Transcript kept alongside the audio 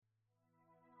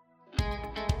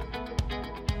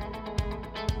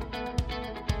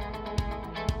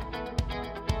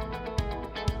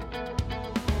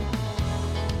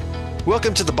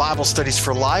Welcome to the Bible Studies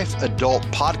for Life adult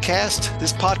podcast.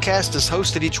 This podcast is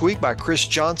hosted each week by Chris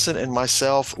Johnson and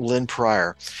myself, Lynn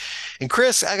Pryor. And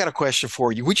Chris, I got a question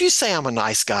for you. Would you say I'm a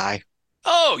nice guy?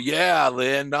 Oh yeah,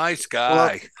 Lynn, nice Well,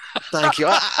 guy. thank you.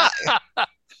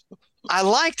 I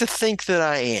like to think that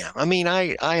I am. I mean,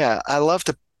 I love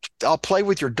to. I'll play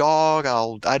with your dog.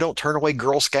 I don't turn away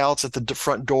Girl Scouts at the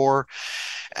front door.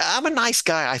 I'm a nice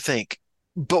guy, I think.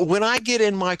 But when I get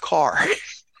in my car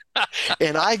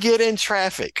and I get in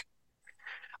traffic,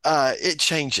 it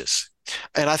changes.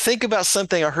 And I think about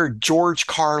something I heard George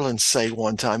Carlin say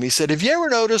one time. He said, "Have you ever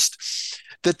noticed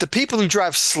that the people who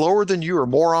drive slower than you are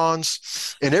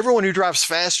morons, and everyone who drives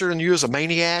faster than you is a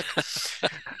maniac?"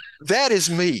 That is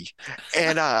me.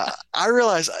 And I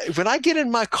realize when I get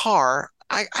in my car,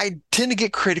 I tend to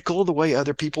get critical of the way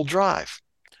other people drive.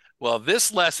 Well,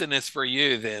 this lesson is for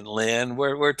you then, Lynn.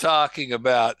 We're talking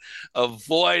about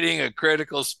avoiding a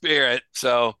critical spirit.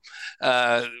 So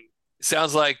uh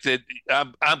sounds like that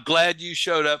I'm glad you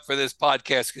showed up for this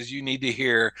podcast because you need to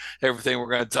hear everything we're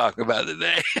going to talk about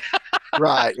today.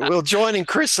 Right. Well, joining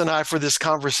Chris and I for this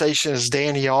conversation is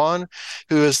Dan Yawn,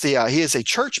 who is he is a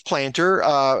church planter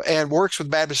and works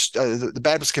with the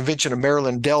Baptist Convention of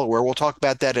Maryland, Delaware. We'll talk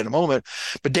about that in a moment.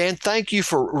 But Dan, thank you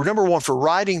for number one for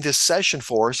writing this session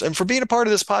for us and for being a part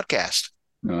of this podcast.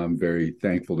 I'm very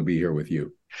thankful to be here with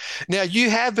you. Now, you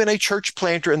have been a church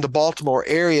planter in the Baltimore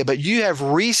area, but you have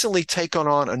recently taken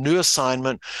on a new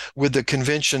assignment with the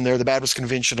convention there, the Baptist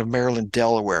Convention of Maryland,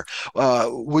 Delaware.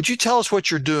 Would you tell us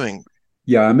what you're doing?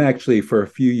 Yeah, I'm actually, for a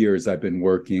few years, I've been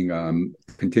working,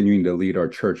 continuing to lead our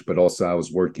church, but also I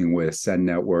was working with Send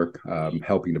Network,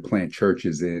 helping to plant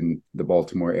churches in the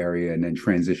Baltimore area, and then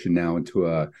transition now into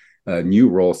a new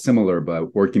role, similar,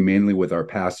 but working mainly with our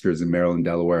pastors in Maryland,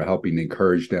 Delaware, helping to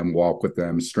encourage them, walk with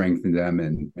them, strengthen them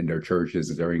and their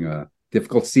churches during a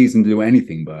difficult season to do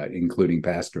anything, but including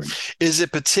pastoring. Is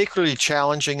it particularly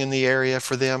challenging in the area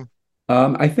for them?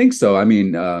 I think so. I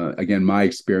mean, again, my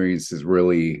experience is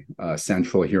really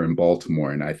central here in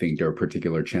Baltimore, and I think there are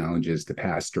particular challenges to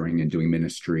pastoring and doing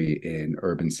ministry in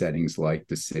urban settings like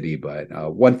the city. But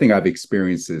one thing I've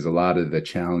experienced is a lot of the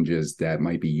challenges that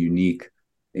might be unique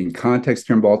in context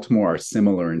here in Baltimore are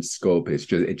similar in scope.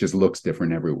 It just looks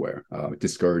different everywhere.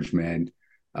 Discouragement,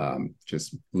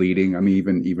 just leading. I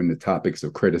mean, even the topics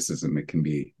of criticism, it can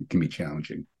be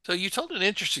challenging. So you told an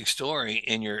interesting story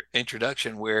in your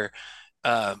introduction where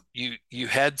you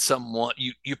had someone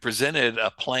you presented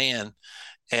a plan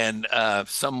and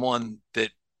someone that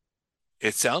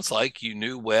it sounds like you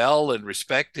knew well and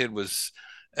respected was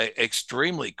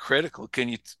extremely critical. Can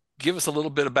you give us a little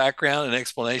bit of background and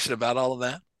explanation about all of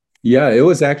that? Yeah, it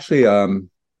was actually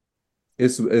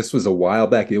this was a while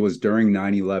back. It was during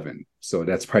 9/11. So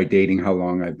that's probably dating how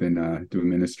long I've been doing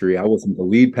ministry. I wasn't the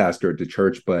lead pastor at the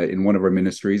church, but in one of our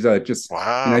ministries, and I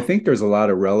Wow. think there's a lot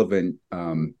of relevant,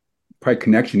 probably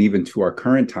connection even to our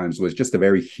current times. Was just a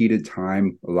very heated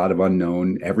time, a lot of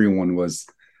unknown. Everyone was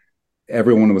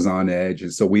on edge.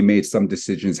 And so we made some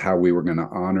decisions how we were going to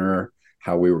honor,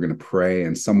 how we were going to pray,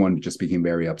 and someone just became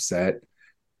very upset.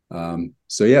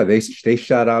 So yeah, they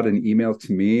shot out an email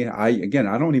to me. I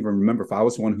don't even remember if I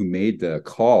was the one who made the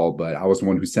call, but I was the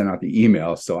one who sent out the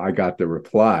email. So I got the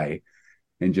reply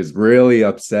and just really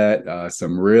upset.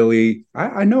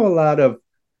 I know a lot of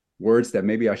words that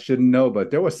maybe I shouldn't know,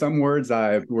 but there were some words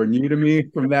I were new to me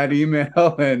from that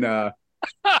email. And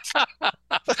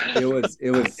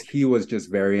he was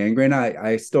just very angry. And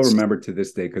I still remember to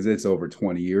this day, because it's over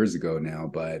 20 years ago now,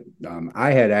 but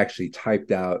I had actually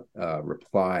typed out a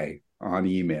reply on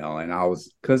email, and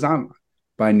because I'm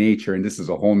by nature, and this is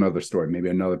a whole nother story, maybe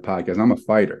another podcast, I'm a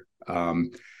fighter.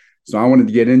 So I wanted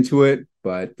to get into it,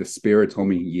 but the spirit told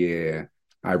me, yeah.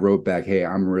 I wrote back, "Hey,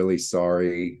 I'm really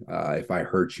sorry if I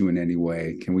hurt you in any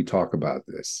way. Can we talk about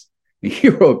this?" And he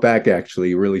wrote back,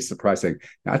 actually, really surprising.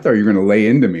 "I thought you were going to lay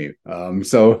into me."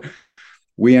 So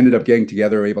we ended up getting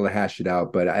together, able to hash it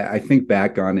out. But I think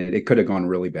back on it, it could have gone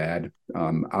really bad.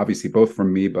 Obviously, both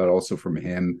from me, but also from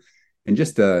him. And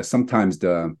just sometimes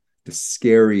the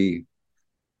scary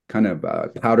kind of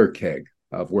powder keg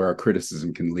of where our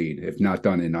criticism can lead, if not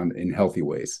done in healthy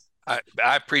ways.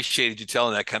 I appreciated you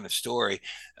telling that kind of story.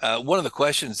 One of the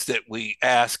questions that we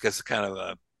ask as a kind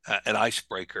of an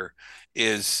icebreaker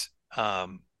is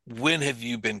when have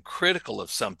you been critical of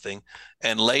something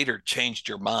and later changed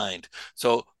your mind?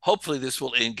 So hopefully this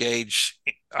will engage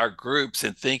our groups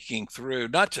in thinking through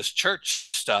not just church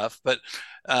stuff, but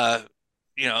uh,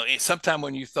 sometime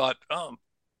when you thought, oh,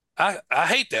 I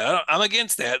hate that. I'm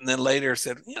against that. And then later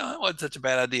said, it wasn't such a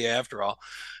bad idea after all.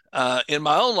 In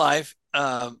my own life,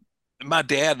 my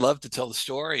dad loved to tell the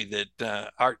story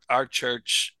that our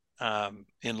church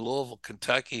in Louisville,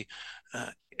 Kentucky,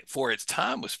 for its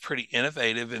time was pretty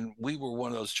innovative. And we were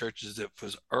one of those churches that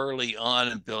was early on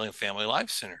in building a family life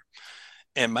center.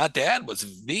 And my dad was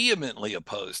vehemently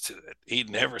opposed to it. He'd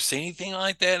never seen anything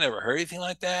like that, never heard anything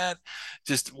like that.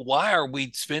 Just, why are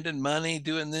we spending money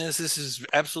doing this? This is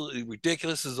absolutely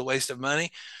ridiculous. This is a waste of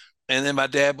money. And then my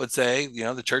dad would say,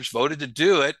 the church voted to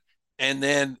do it. And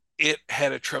then it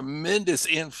had a tremendous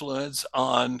influence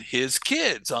on his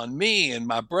kids, on me and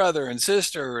my brother and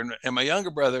sister and my younger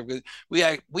brother.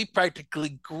 We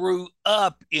practically grew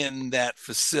up in that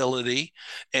facility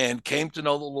and came to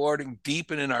know the Lord and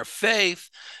deepen in our faith.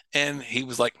 And he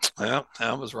was like, well,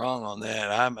 I was wrong on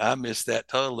that. I missed that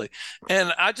totally.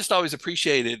 And I just always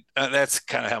appreciated, that's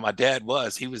kind of how my dad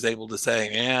was. He was able to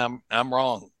say, yeah, I'm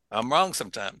wrong. I'm wrong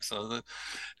sometimes. So,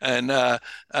 but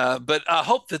I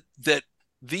hope that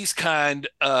these kind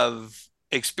of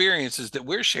experiences that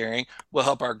we're sharing will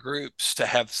help our groups to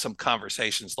have some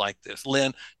conversations like this.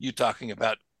 Lynn, you talking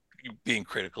about being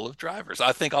critical of drivers.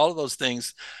 I think all of those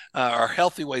things are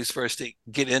healthy ways for us to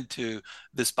get into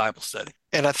this Bible study.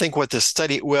 And I think what the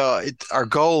study, our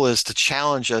goal is to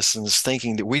challenge us in this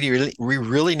thinking that we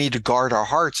really need to guard our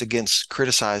hearts against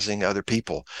criticizing other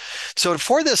people. So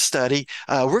for this study,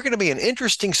 we're going to be an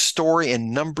interesting story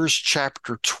in Numbers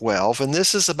chapter 12, and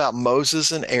this is about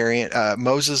Moses and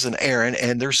Aaron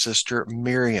and their sister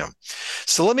Miriam.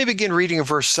 So let me begin reading in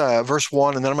verse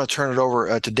 1, and then I'm going to turn it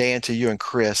over to Dan, to you and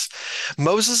Chris.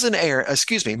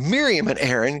 Miriam and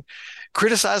Aaron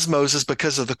criticized Moses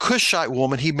because of the Cushite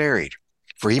woman he married,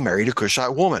 for he married a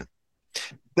Cushite woman.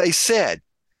 They said,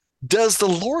 "Does the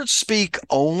Lord speak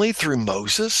only through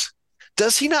Moses?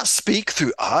 Does he not speak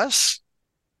through us?"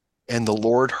 And the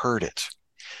Lord heard it.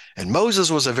 And Moses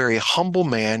was a very humble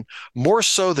man, more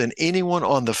so than anyone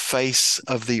on the face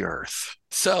of the earth.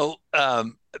 So I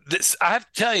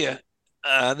have to tell you,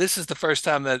 this is the first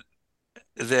time that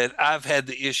I've had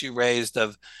the issue raised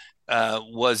of,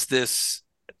 was this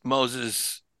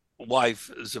Moses' wife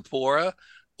Zipporah,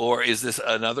 or is this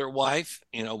another wife?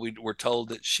 We're told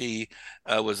that she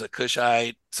was a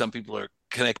Cushite. Some people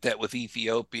connect that with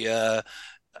Ethiopia.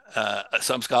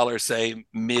 Some scholars say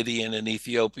Midian and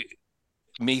Ethiopia.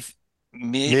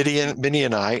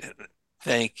 Midianite.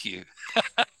 Thank you.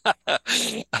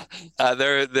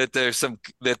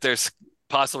 There's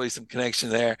possibly some connection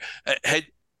there. Had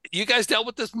you guys dealt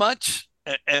with this much?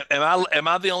 Am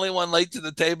I the only one late to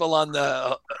the table on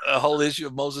the whole issue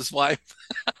of Moses' wife?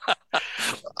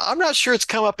 I'm not sure it's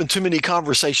come up in too many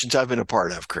conversations I've been a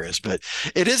part of, Chris, but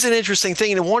it is an interesting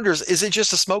thing. And it wonders, is it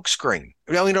just a smoke screen?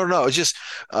 We don't know. It's just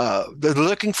they're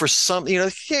looking for something.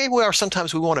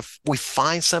 Sometimes we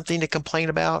find something to complain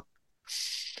about.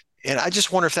 And I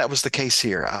just wonder if that was the case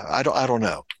here. I don't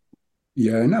know.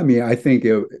 Yeah, and I mean, I think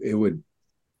it would.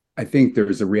 I think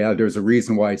there's a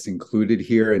reason why it's included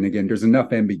here. And again, there's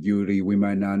enough ambiguity. We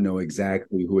might not know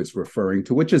exactly who it's referring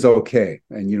to, which is okay.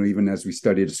 And, even as we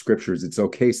study the scriptures, it's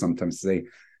okay sometimes to say,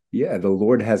 yeah, the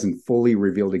Lord hasn't fully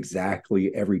revealed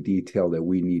exactly every detail that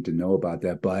we need to know about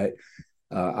that. But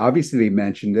obviously they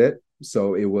mentioned it.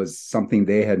 So it was something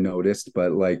they had noticed.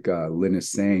 But like Lynn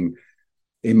is saying,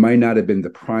 it might not have been the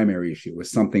primary issue. It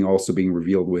was something also being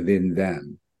revealed within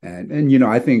them. And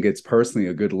I think it's personally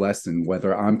a good lesson,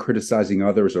 whether I'm criticizing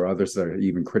others or others are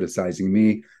even criticizing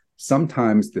me.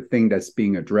 Sometimes the thing that's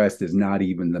being addressed is not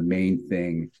even the main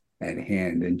thing at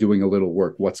hand, and doing a little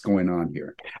work. What's going on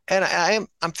here? And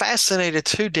I'm fascinated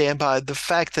too, Dan, by the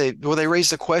fact that they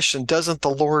raise the question, doesn't the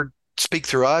Lord speak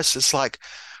through us? It's like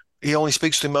he only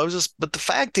speaks through Moses. But the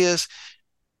fact is,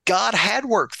 God had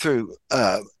worked through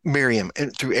Miriam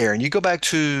and through Aaron. You go back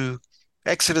to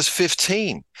Exodus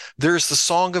 15, there's the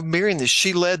song of Miriam that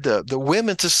she led the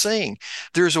women to sing.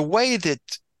 There's a way that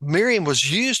Miriam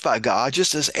was used by God,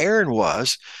 just as Aaron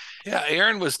was. Yeah,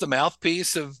 Aaron was the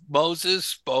mouthpiece of Moses,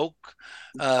 spoke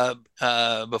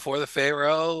before the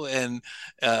Pharaoh, and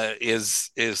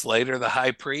is later the high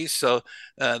priest. So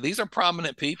these are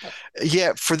prominent people.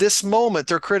 Yeah, for this moment,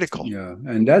 they're critical. Yeah,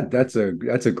 and that's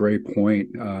a great point.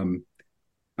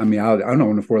 I mean, I don't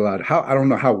know if we're allowed. I don't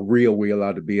know how real we're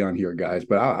allowed to be on here, guys.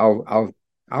 But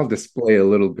I'll display a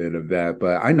little bit of that.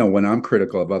 But I know when I'm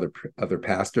critical of other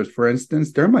pastors, for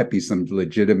instance, there might be some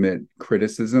legitimate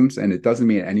criticisms, and it doesn't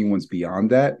mean anyone's beyond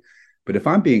that. But if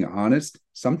I'm being honest,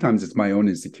 sometimes it's my own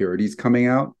insecurities coming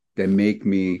out that make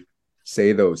me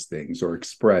say those things or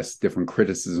express different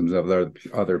criticisms of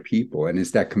other people, and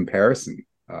it's that comparison.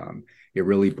 It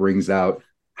really brings out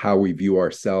how we view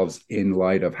ourselves in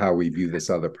light of how we view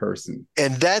this other person.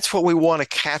 And that's what we want to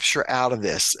capture out of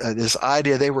this, this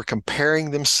idea they were comparing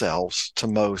themselves to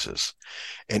Moses.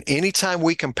 And anytime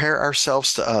we compare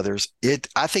ourselves to others,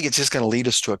 I think it's just going to lead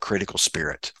us to a critical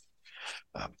spirit.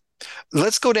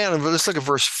 Let's go down and let's look at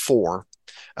verse 4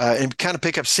 and kind of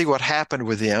pick up, see what happened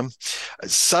with them.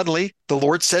 Suddenly, the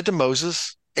Lord said to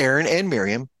Moses, Aaron, and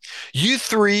Miriam, "You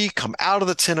three come out of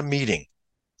the tent of meeting."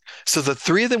 So the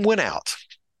three of them went out,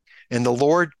 and the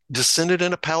Lord descended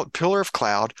in a pillar of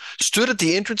cloud, stood at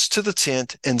the entrance to the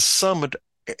tent, and summoned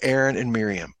Aaron and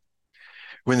Miriam.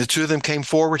 When the two of them came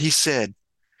forward, he said,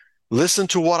 "Listen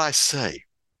to what I say.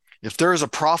 If there is a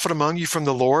prophet among you from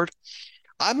the Lord,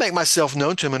 I make myself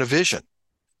known to him in a vision.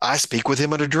 I speak with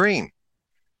him in a dream.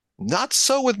 Not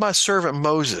so with my servant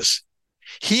Moses.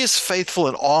 He is faithful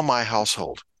in all my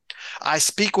household. I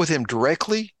speak with him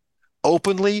directly,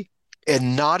 openly,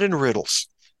 and not in riddles.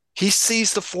 He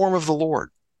sees the form of the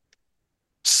Lord.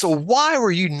 So why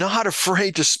were you not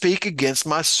afraid to speak against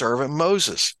my servant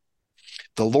Moses?"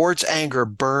 The Lord's anger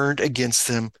burned against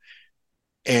them,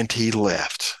 and he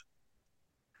left.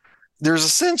 There's a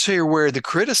sense here where the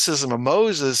criticism of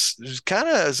Moses kind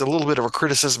of is a little bit of a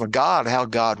criticism of God, how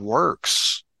God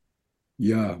works.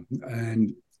 Yeah,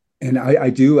 and I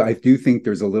do think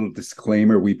there's a little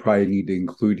disclaimer we probably need to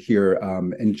include here,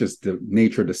 and just the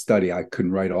nature of the study. I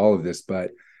couldn't write all of this,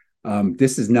 but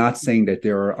this is not saying that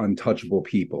there are untouchable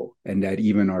people and that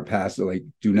even our pastor, like,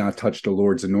 do not touch the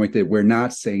Lord's anointed. We're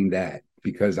not saying that,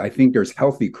 because I think there's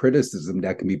healthy criticism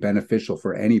that can be beneficial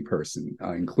for any person,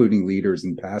 including leaders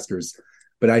and pastors.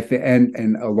 But I think,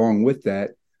 and along with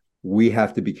that, we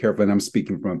have to be careful. And I'm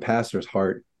speaking from a pastor's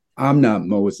heart. I'm not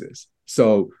Moses.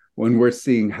 So when we're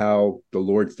seeing how the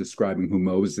Lord's describing who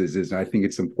Moses is, I think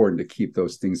it's important to keep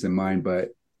those things in mind. But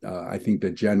I think the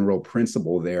general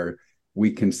principle there,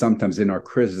 we can sometimes in our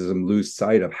criticism lose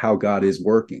sight of how God is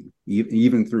working,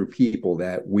 even through people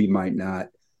that we might not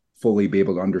fully be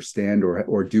able to understand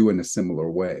or do in a similar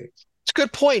way. It's a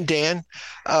good point, Dan,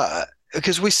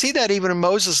 because we see that even in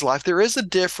Moses' life. There is a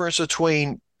difference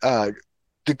between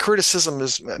the criticism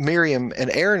as Miriam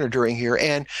and Aaron are doing here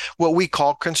and what we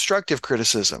call constructive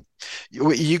criticism.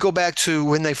 You go back to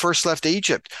when they first left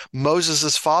Egypt,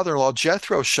 Moses' father-in-law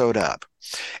Jethro showed up,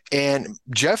 and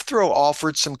Jethro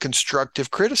offered some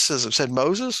constructive criticism, said,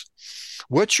 "Moses,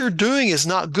 what you're doing is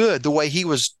not good," the way he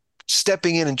was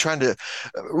stepping in and trying to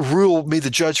rule me the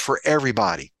judge for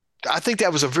everybody. I think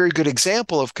that was a very good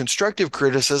example of constructive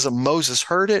criticism. Moses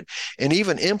heard it and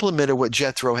even implemented what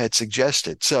Jethro had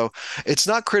suggested. So it's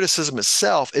not criticism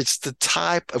itself, it's the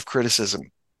type of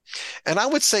criticism. And I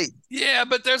would say, yeah,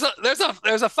 but there's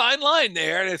a fine line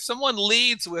there. And if someone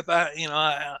leads with, I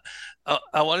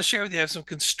want to share with you, I have some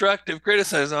constructive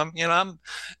criticism. I'm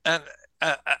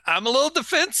a little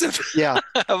defensive. Yeah.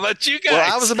 But you guys.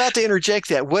 Well, I was about to interject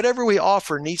that whatever we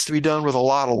offer needs to be done with a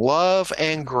lot of love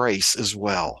and grace as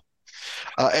well.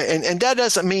 And that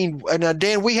doesn't mean, now,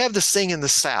 Dan, we have this thing in the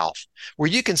South where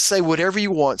you can say whatever you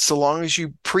want so long as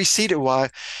you precede it by,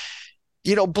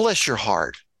 bless your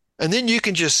heart. And then you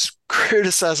can just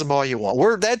criticize them all you want.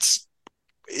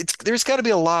 There's got to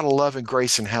be a lot of love and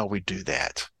grace in how we do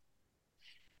that.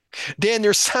 Dan,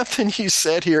 there's something you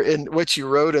said here in what you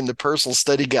wrote in the personal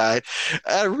study guide.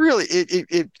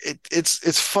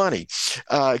 It's funny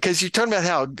because you're talking about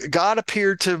how God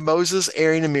appeared to Moses,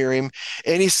 Aaron, and Miriam,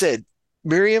 and he said,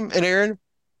 "Miriam and Aaron,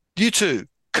 you two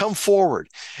come forward."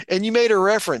 And you made a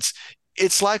reference.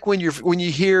 It's like when you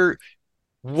hear,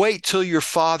 "Wait till your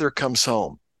father comes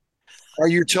home," or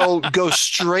you're told, "Go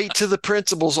straight to the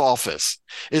principal's office."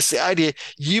 It's the idea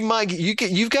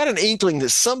you've got an inkling that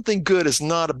something good is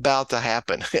not about to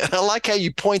happen. And I like how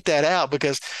you point that out,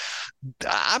 because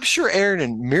I'm sure Aaron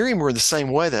and Miriam were the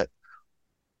same way, that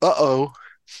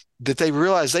that they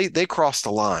realized they crossed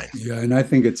the line. Yeah, and I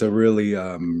think it's a really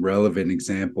relevant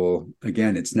example.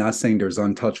 Again, it's not saying there's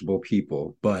untouchable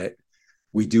people, but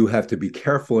we do have to be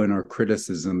careful in our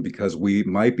criticism, because we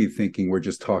might be thinking we're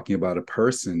just talking about a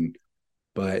person.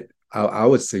 But I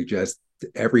would suggest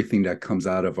everything that comes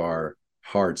out of our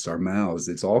hearts, our mouths,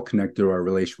 it's all connected to our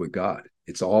relationship with God.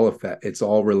 It's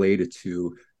all related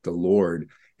to the Lord.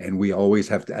 And we always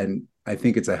have to, and I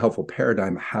think it's a helpful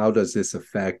paradigm. How does this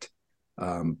affect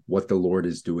what the Lord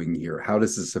is doing here? How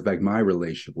does this affect my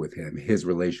relationship with him, his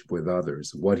relationship with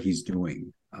others, what he's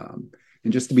doing?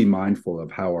 And just to be mindful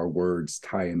of how our words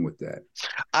tie in with that.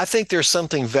 I think there's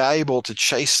something valuable to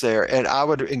chase there, and I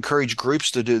would encourage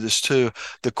groups to do this too.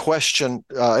 The question,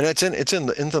 and it's in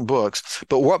the books,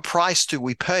 but what price do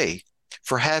we pay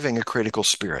for having a critical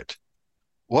spirit?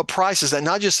 What price is that?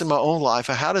 Not just in my own life,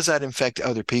 how does that affect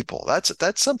other people?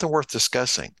 That's something worth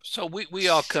discussing. So we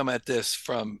all come at this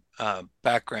from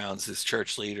backgrounds as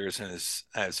church leaders and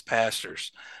as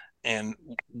pastors, and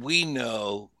we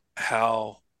know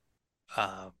how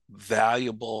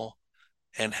valuable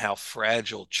and how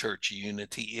fragile church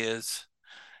unity is.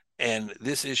 And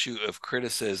this issue of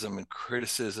criticism and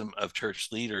criticism of church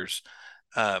leaders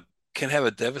uh, can have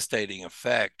a devastating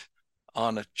effect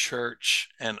on a church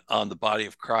and on the body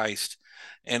of Christ.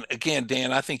 And again,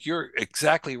 Dan, I think you're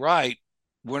exactly right.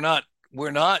 We're not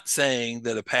saying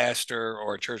that a pastor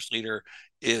or a church leader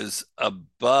is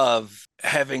above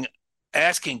having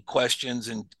asking questions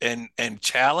and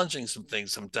challenging some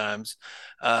things sometimes.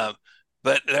 Uh,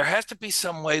 but there has to be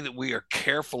some way that we are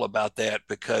careful about that,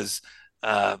 because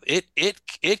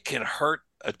it can hurt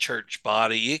a church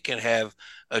body. It can have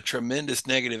a tremendous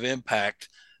negative impact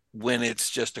when it's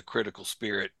just a critical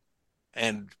spirit,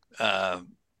 and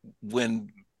when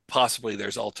possibly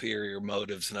there's ulterior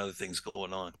motives and other things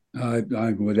going on.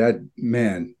 With that,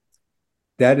 man,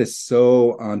 that is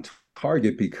so on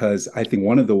target, because I think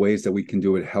one of the ways that we can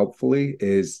do it helpfully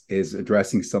is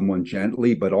addressing someone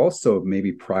gently, but also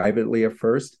maybe privately at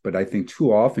first. But I think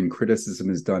too often criticism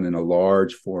is done in a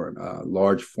large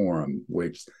forum,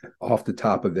 which off the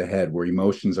top of the head, where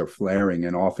emotions are flaring,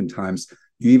 and oftentimes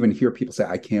you even hear people say,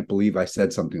 "I can't believe I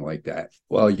said something like that."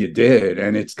 Well, you did,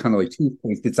 and it's kind of like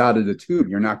toothpaste. It's out of the tube.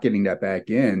 You're not getting that back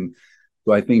in.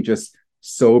 So I think just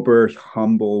sober,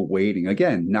 humble waiting.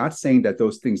 Again, not saying that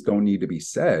those things don't need to be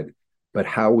said, but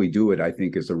how we do it, I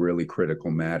think, is a really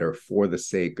critical matter for the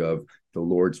sake of the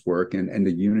Lord's work and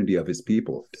the unity of his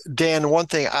people. Dan, one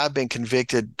thing I've been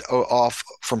convicted off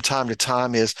from time to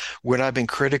time is when I've been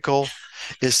critical,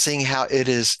 is seeing how it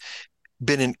has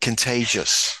been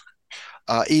contagious.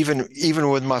 Even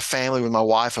with my family, with my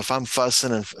wife, if I'm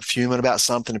fussing and fuming about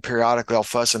something, and periodically I'll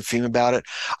fuss and fume about it,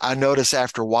 I notice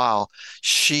after a while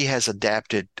she has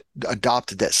adopted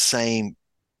that same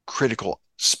critical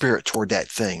spirit toward that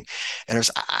thing. And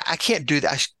I can't do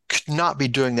that. I could not be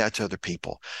doing that to other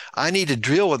people. I need to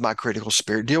deal with my critical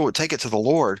spirit, take it to the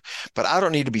Lord, but I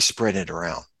don't need to be spreading it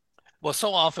around. Well,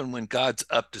 so often when God's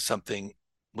up to something,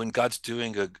 when God's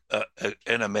doing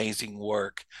an amazing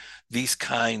work, these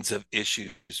kinds of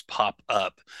issues pop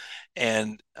up,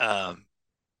 and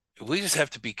we just have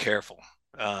to be careful,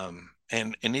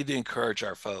 and need to encourage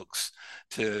our folks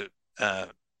to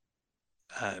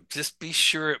just be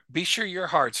sure your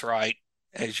heart's right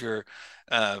as you're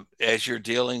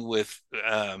dealing with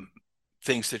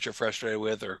things that you're frustrated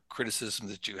with or criticism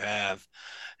that you have,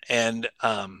 and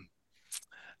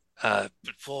but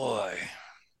boy,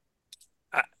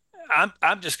 I,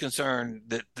 I'm just concerned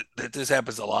that this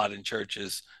happens a lot in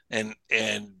churches, and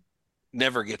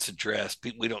never gets addressed.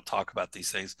 We don't talk about these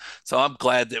things, so I'm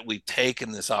glad that we've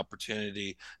taken this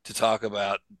opportunity to talk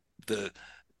about the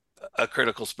a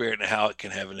critical spirit and how it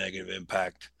can have a negative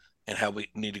impact, and how we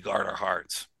need to guard our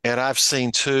hearts. And I've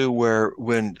seen too where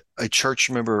when a church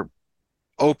member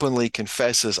openly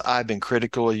confesses, I've been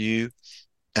critical of you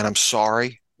and I'm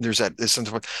sorry. There's a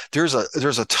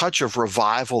touch of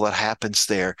revival that happens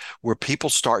there where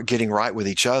people start getting right with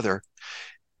each other,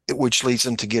 which leads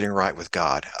them to getting right with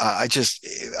God. I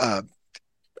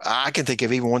can think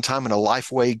of even one time in a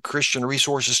Lifeway Christian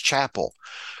Resources chapel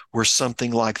where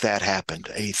something like that happened.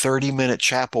 A 30-minute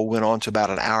chapel went on to about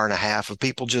an hour and a half of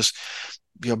people just,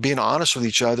 being honest with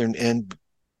each other and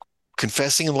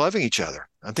confessing and loving each other.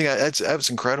 I think that was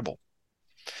incredible.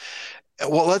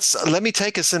 Well, let me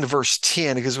take us into verse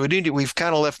 10, because we've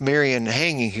kind of left Miriam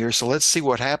hanging here. So let's see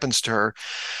what happens to her.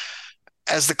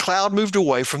 As the cloud moved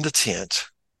away from the tent,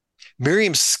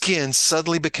 Miriam's skin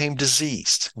suddenly became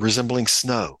diseased, resembling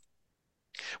snow.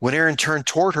 When Aaron turned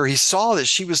toward her, he saw that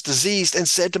she was diseased and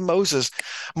said to Moses,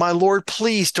 "My Lord,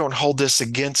 please don't hold this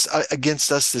against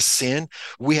us, this sin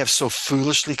we have so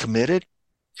foolishly committed.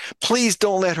 Please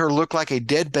don't let her look like a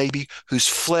dead baby whose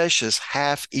flesh is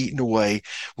half eaten away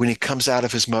when he comes out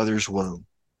of his mother's womb."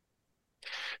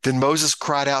 Then Moses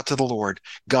cried out to the Lord,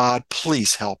 "God,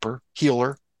 please help her, heal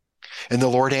her." And the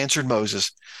Lord answered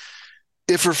Moses,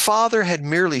 "If her father had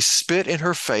merely spit in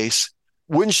her face,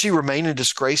 wouldn't she remain in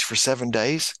disgrace for 7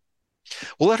 days?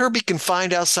 Well, let her be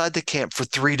confined outside the camp for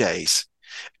 3 days.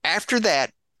 After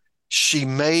that, she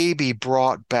may be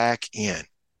brought back in."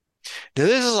 Now,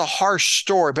 this is a harsh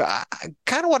story, but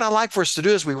kind of what I like for us to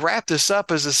do as we wrap this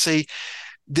up is to see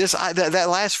that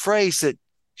last phrase, that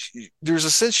there's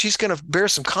a sense she's going to bear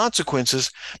some consequences,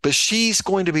 but she's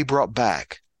going to be brought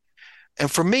back.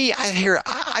 And for me,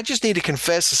 I just need to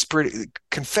confess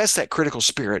that critical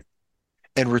spirit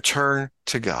and return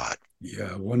to God.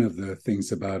 Yeah, one of the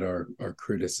things about our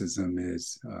criticism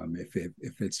is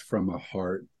if it's from a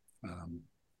heart, um,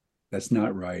 that's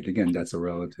not right. Again, that's a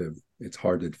relative. It's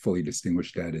hard to fully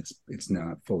distinguish that. It's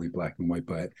not fully black and white,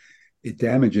 but it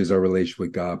damages our relationship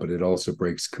with God, but it also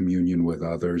breaks communion with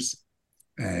others.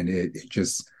 And it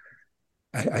just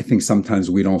I think sometimes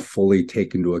we don't fully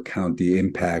take into account the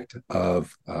impact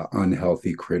of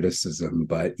unhealthy criticism.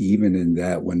 But even in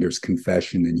that, when there's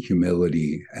confession and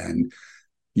humility, and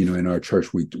in our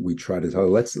church, we try to tell.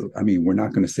 Let's. I mean, we're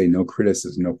not going to say no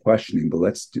criticism, no questioning, but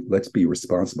let's be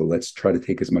responsible. Let's try to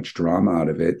take as much drama out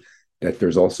of it. That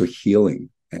there's also healing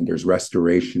and there's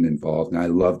restoration involved. And I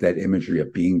love that imagery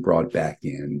of being brought back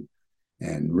in,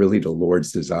 and really the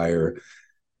Lord's desire.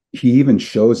 He even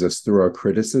shows us through our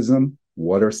criticism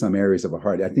what are some areas of our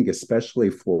heart. I think especially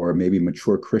for maybe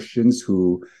mature Christians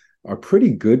who are pretty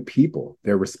good people.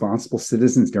 They're responsible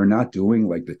citizens. They're not doing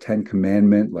like the 10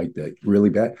 commandment, like the really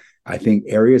bad. I think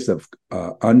areas of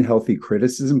unhealthy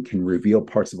criticism can reveal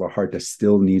parts of our heart that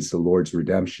still needs the Lord's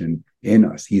redemption in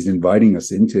us. He's inviting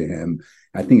us into him.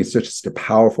 I think it's just a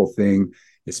powerful thing,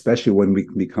 especially when we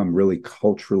can become really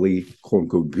culturally, quote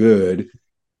unquote, good,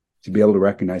 to be able to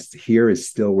recognize here is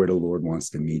still where the Lord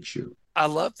wants to meet you. I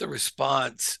love the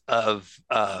response of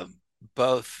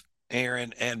both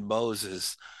Aaron and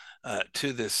Moses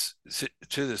to this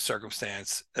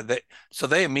circumstance. So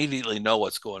they immediately know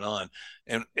what's going on,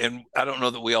 and I don't know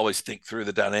that we always think through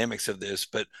the dynamics of this,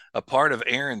 but a part of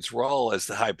Aaron's role as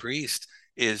the high priest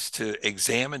is to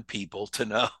examine people to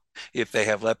know if they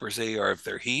have leprosy or if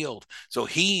they're healed. So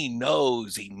he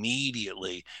knows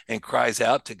immediately and cries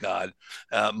out to God.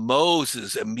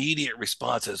 Moses' immediate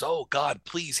response is, "Oh God,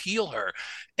 please heal her,"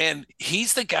 and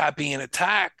he's the guy being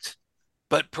attacked,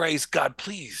 but praise God,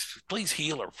 please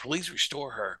heal her, please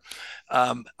restore her.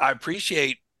 I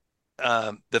appreciate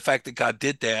the fact that God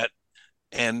did that,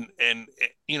 and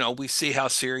we see how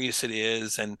serious it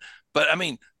is, but I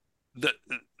mean the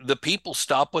the people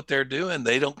stop what they're doing.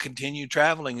 They don't continue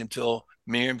traveling until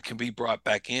Miriam can be brought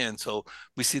back in. So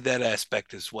we see that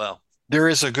aspect as well. There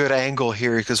is a good angle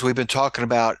here because we've been talking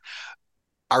about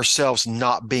ourselves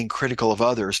not being critical of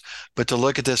others, but to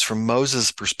look at this from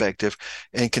Moses' perspective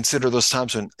and consider those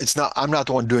times when I'm not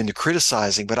the one doing the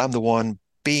criticizing, but I'm the one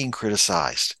being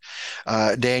criticized.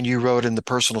 Dan, you wrote in the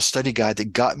personal study guide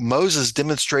that Moses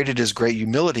demonstrated his great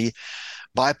humility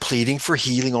by pleading for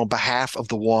healing on behalf of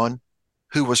the one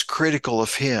who was critical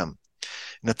of him.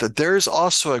 And that there's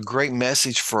also a great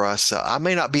message for us. I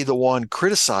may not be the one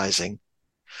criticizing,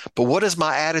 but what is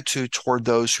my attitude toward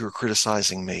those who are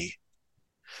criticizing me?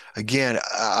 Again,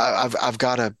 I've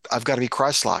got to be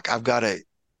Christ-like. I've got to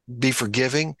be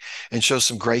forgiving and show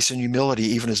some grace and humility,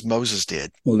 even as Moses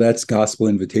did. Well, that's gospel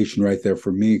invitation right there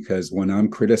for me, because when I'm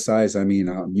criticized, I mean,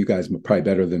 you guys are probably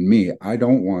better than me. I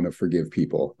don't want to forgive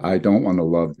people. I don't want to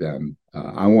love them.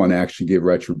 I want to actually give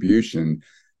retribution,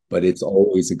 but it's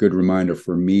always a good reminder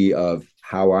for me of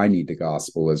how I need the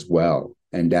gospel as well.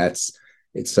 And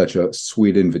it's such a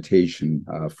sweet invitation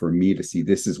for me to see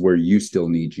this is where you still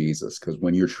need Jesus, because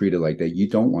when you're treated like that, you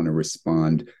don't want to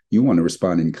respond. You want to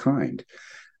respond in kind.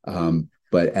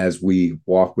 But as we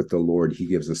walk with the Lord, he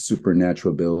gives us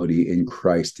supernatural ability in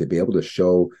Christ to be able to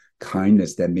show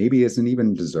kindness that maybe isn't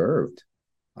even deserved.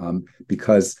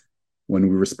 Because when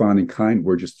we respond in kind,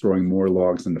 we're just throwing more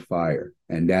logs in the fire.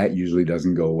 And that usually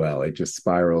doesn't go well. It just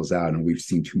spirals out. And we've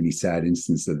seen too many sad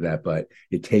instances of that. But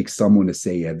it takes someone to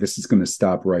say, yeah, this is going to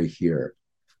stop right here.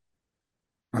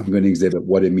 I'm going to exhibit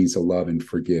what it means to love and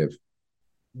forgive.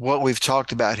 What we've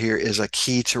talked about here is a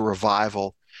key to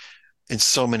revival in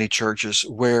so many churches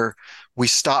where we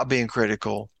stop being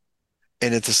critical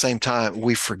and at the same time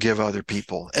we forgive other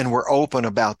people and we're open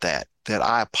about that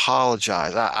I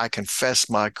apologize. I confess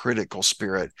my critical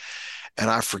spirit and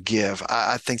I forgive.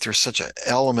 I think there's such an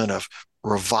element of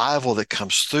revival that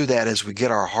comes through that as we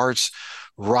get our hearts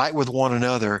right with one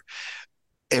another,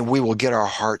 and we will get our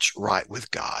hearts right with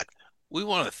God. We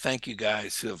want to thank you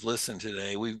guys who have listened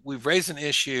today. We've raised an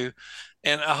issue,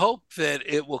 and I hope that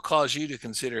it will cause you to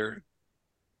consider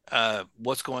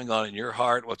what's going on in your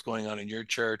heart, what's going on in your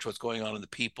church, what's going on in the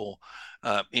people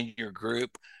in your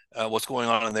group, what's going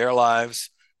on in their lives.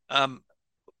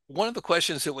 One of the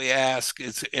questions that we ask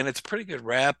is, and it's a pretty good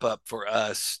wrap up for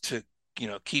us to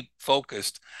keep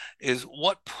focused, is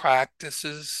what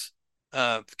practices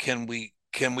can we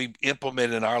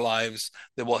implement in our lives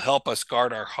that will help us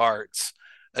guard our hearts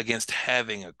against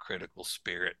having a critical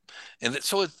spirit. And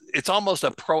so it's almost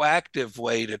a proactive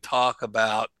way to talk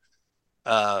about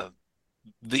uh,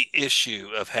 the issue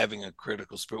of having a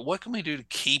critical spirit. What can we do to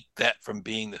keep that from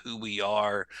being who we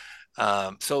are?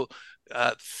 So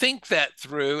think that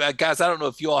through. Guys, I don't know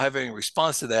if you all have any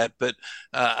response to that, but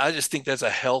I just think that's a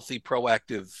healthy,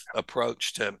 proactive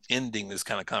approach to ending this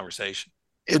kind of conversation.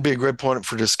 It'd be a great point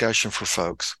for discussion for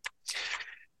folks.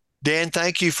 Dan,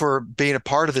 thank you for being a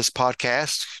part of this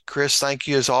podcast. Chris, thank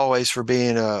you as always for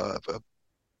being a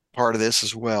part of this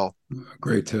as well.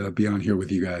 Great to be on here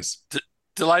with you guys.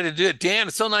 Delighted to do it. Dan,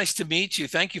 it's so nice to meet you.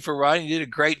 Thank you for writing. You did a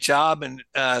great job, and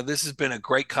this has been a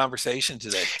great conversation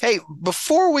today. Hey,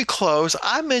 before we close,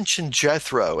 I mentioned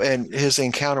Jethro and his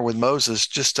encounter with Moses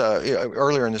just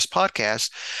earlier in this podcast.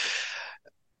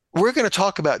 We're going to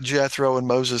talk about Jethro and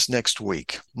Moses next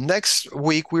week. Next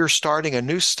week, we're starting a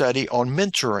new study on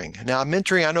mentoring. Now,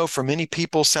 mentoring, I know for many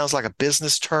people sounds like a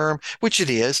business term, which it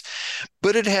is,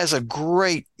 but it has a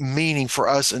great meaning for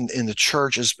us in the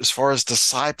church as far as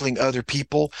discipling other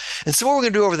people. And so what we're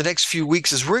going to do over the next few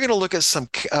weeks is we're going to look at some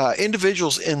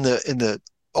individuals in the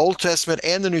Old Testament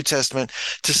and the New Testament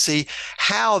to see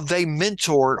how they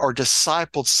mentored or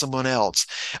discipled someone else.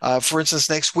 For instance,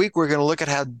 next week, we're going to look at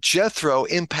how Jethro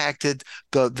impacted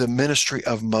the ministry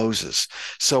of Moses.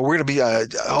 So we're going to be, I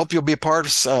hope you'll be a part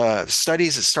of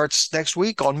studies that starts next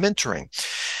week on mentoring.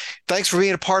 Thanks for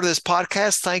being a part of this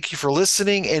podcast. Thank you for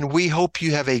listening, and we hope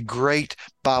you have a great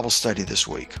Bible study this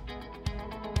week.